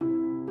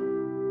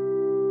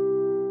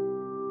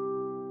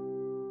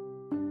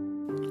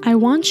I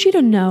want you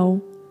to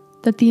know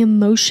that the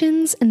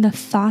emotions and the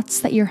thoughts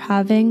that you're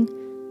having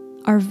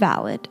are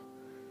valid.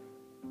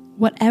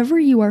 Whatever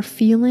you are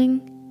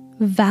feeling,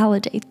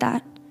 validate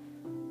that.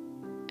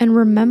 And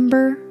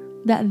remember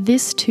that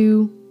this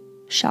too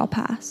shall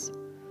pass.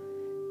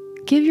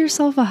 Give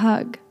yourself a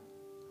hug.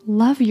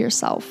 Love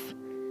yourself.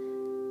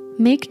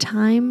 Make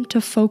time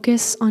to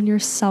focus on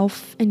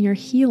yourself and your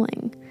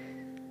healing.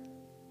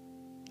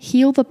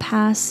 Heal the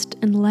past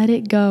and let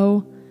it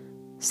go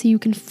so you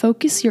can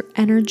focus your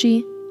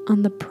energy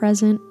on the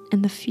present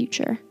and the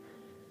future.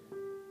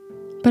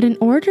 But in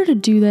order to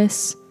do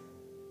this,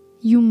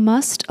 you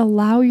must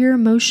allow your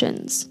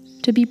emotions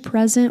to be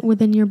present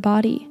within your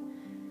body.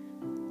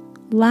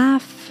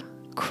 Laugh,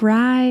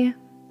 cry,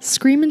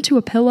 scream into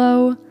a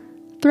pillow,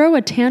 throw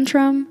a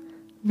tantrum,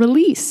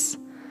 release.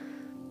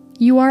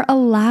 You are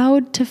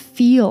allowed to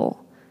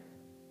feel.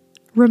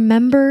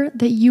 Remember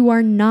that you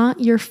are not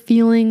your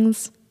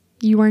feelings,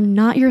 you are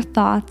not your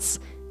thoughts,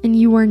 and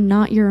you are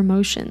not your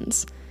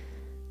emotions.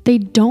 They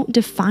don't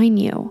define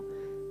you.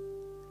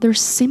 They're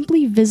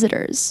simply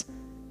visitors,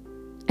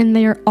 and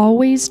they are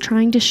always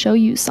trying to show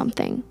you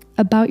something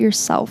about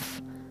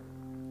yourself.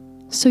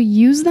 So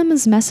use them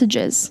as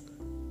messages.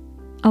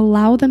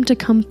 Allow them to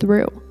come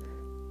through,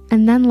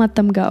 and then let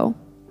them go.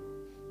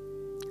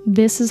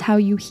 This is how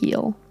you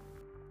heal.